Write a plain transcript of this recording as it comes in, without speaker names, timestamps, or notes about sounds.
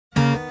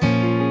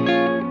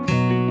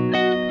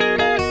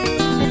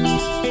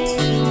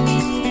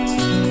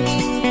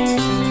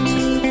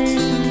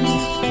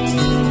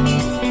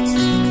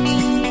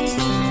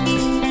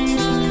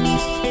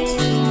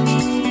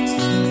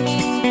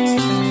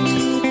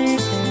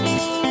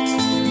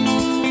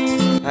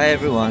Hi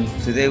everyone,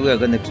 today we are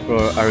going to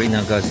explore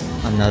Arinaga's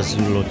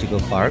Zoological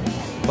Park,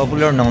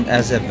 popular known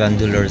as a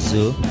Vanladur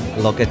Zoo,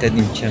 located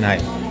in Chennai.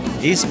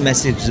 This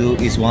massive zoo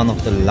is one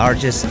of the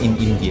largest in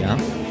India,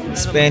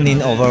 spanning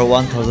over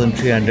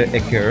 1,300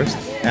 acres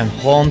and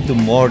home to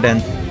more than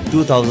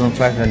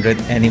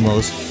 2,500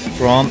 animals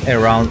from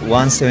around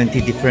 170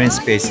 different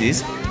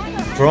species,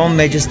 from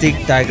majestic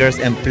tigers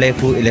and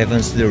playful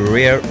elephants to the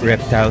rare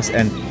reptiles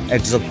and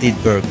exotic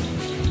birds.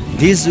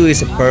 This zoo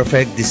is a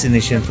perfect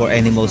destination for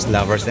animals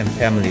lovers and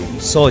family.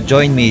 So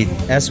join me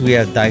as we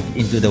dive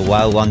into the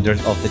wild wonders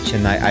of the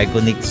Chennai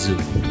iconic zoo.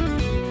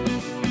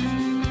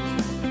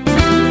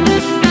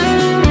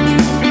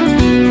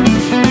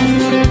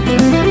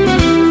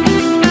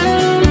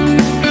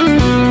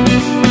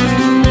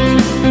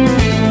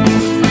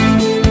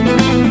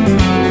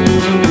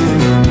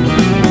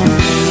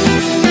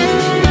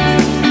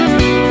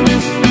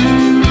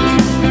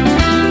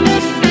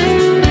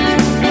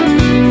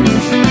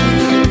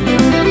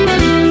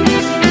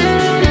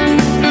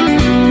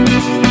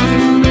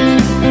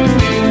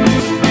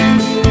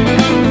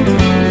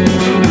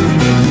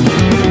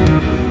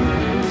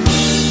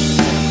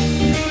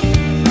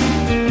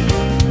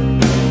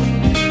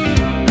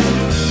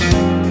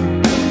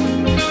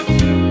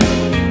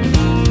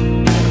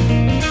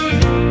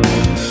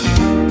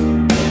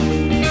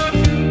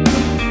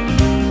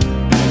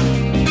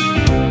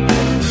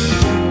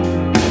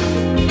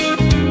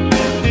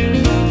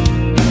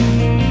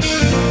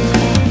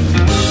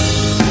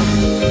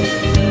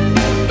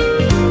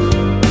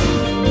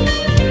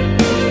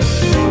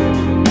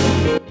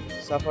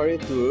 Safari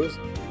tours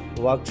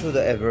walk through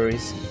the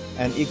Everest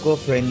and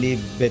eco-friendly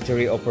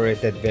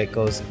battery-operated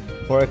vehicles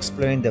for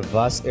exploring the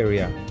vast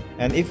area.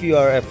 And if you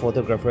are a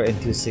photographer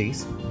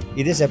enthusiast,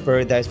 it is a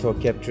paradise for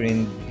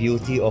capturing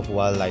beauty of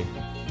wildlife.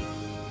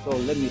 So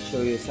let me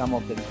show you some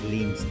of the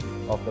glimpses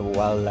of the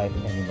wildlife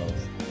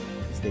animals.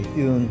 Stay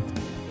tuned.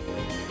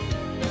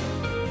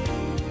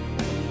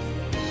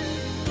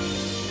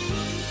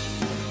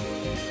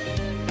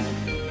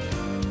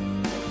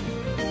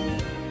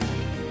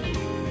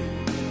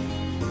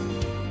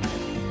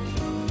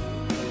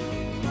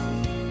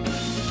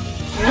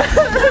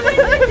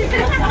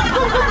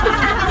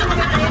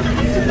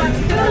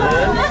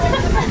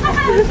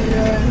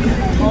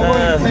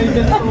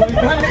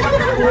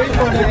 Wait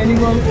for the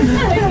animal.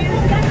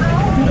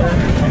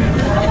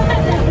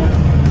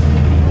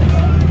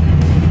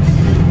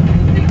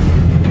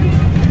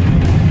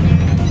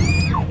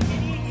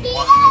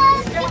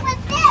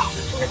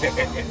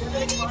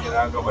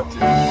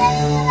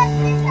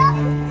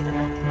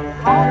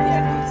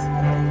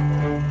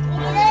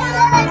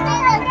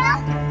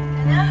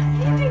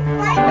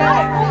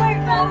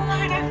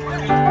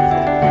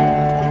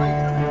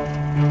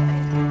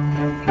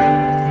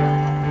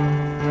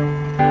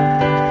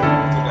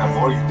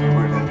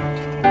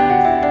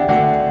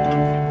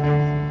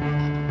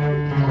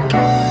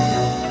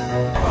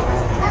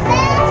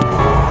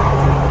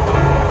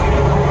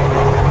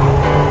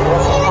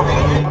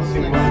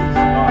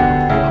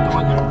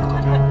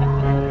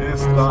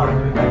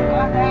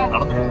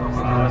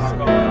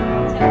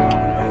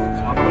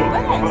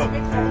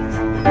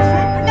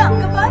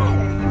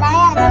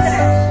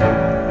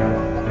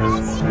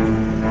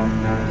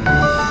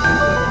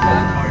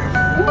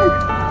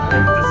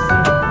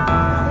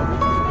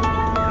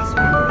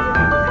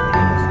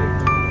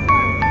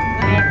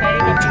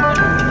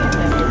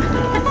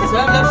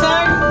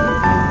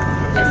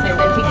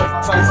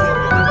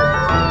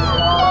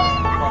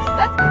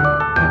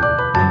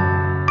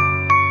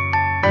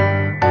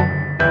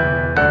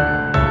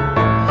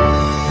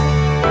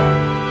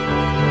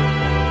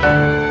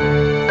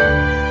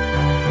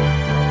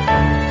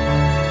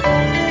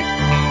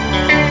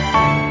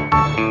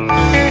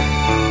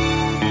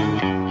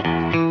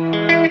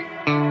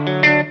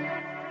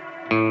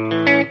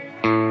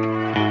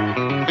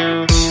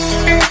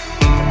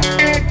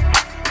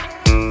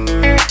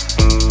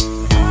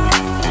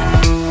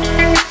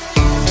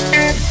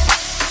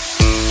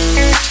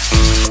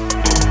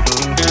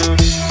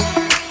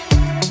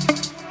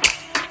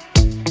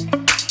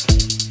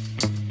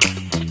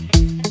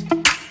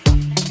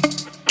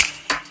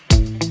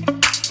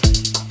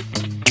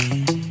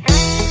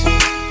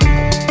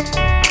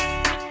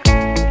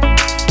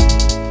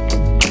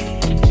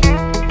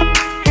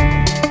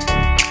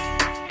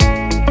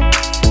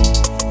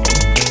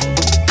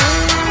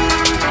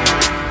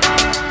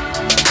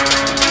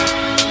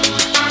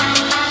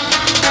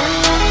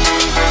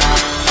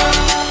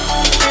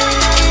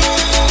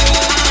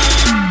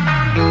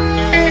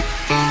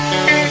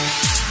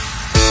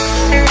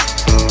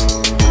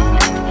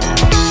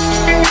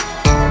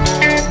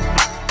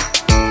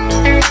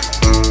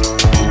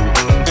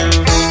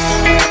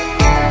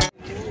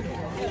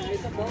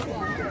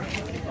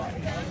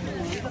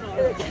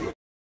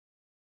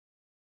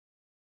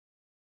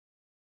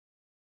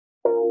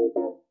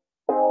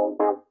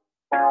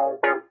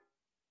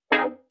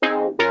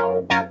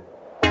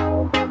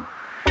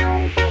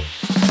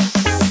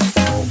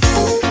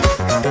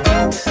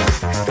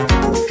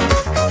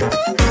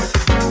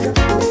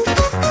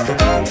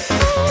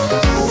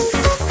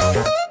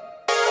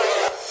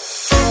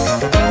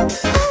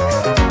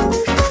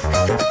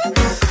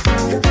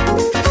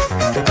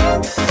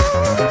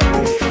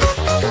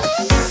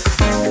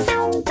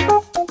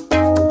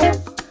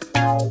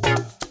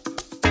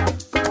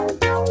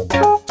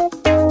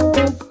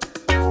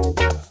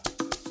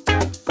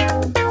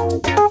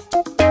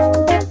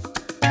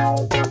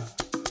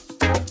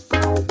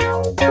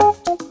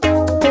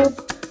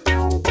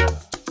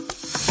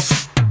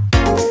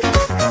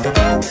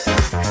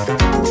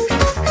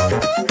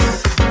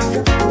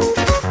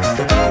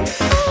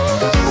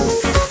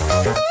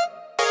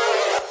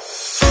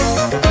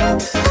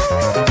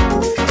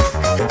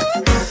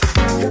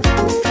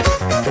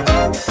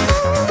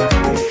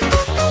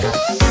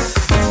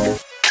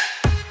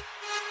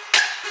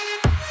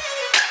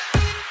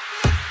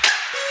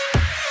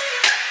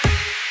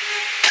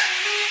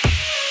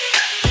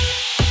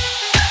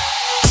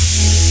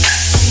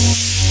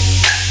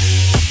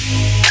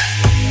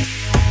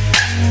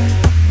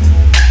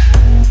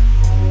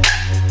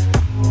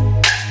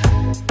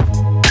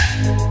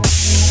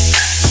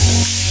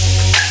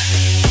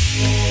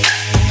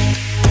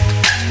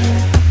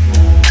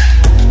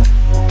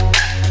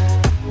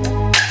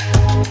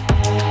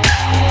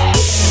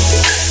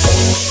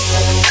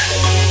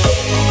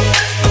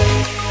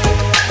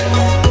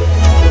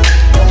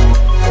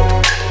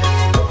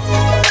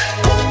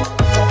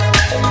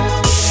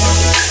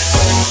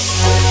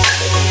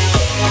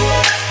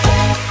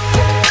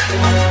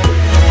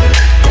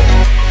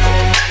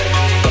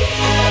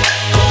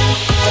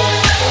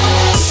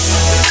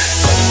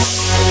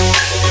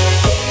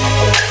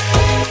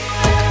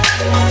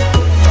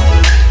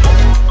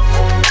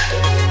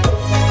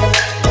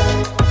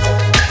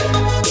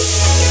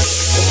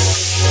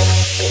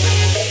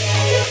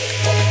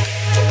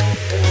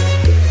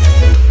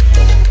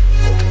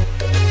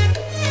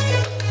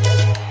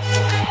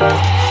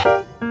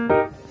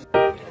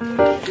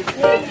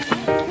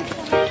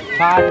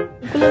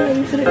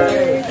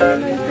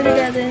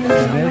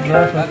 There's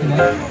grass right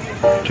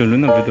now. 저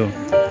루나 믿어.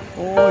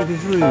 Oh, it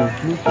is real.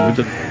 Look.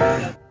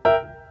 믿어.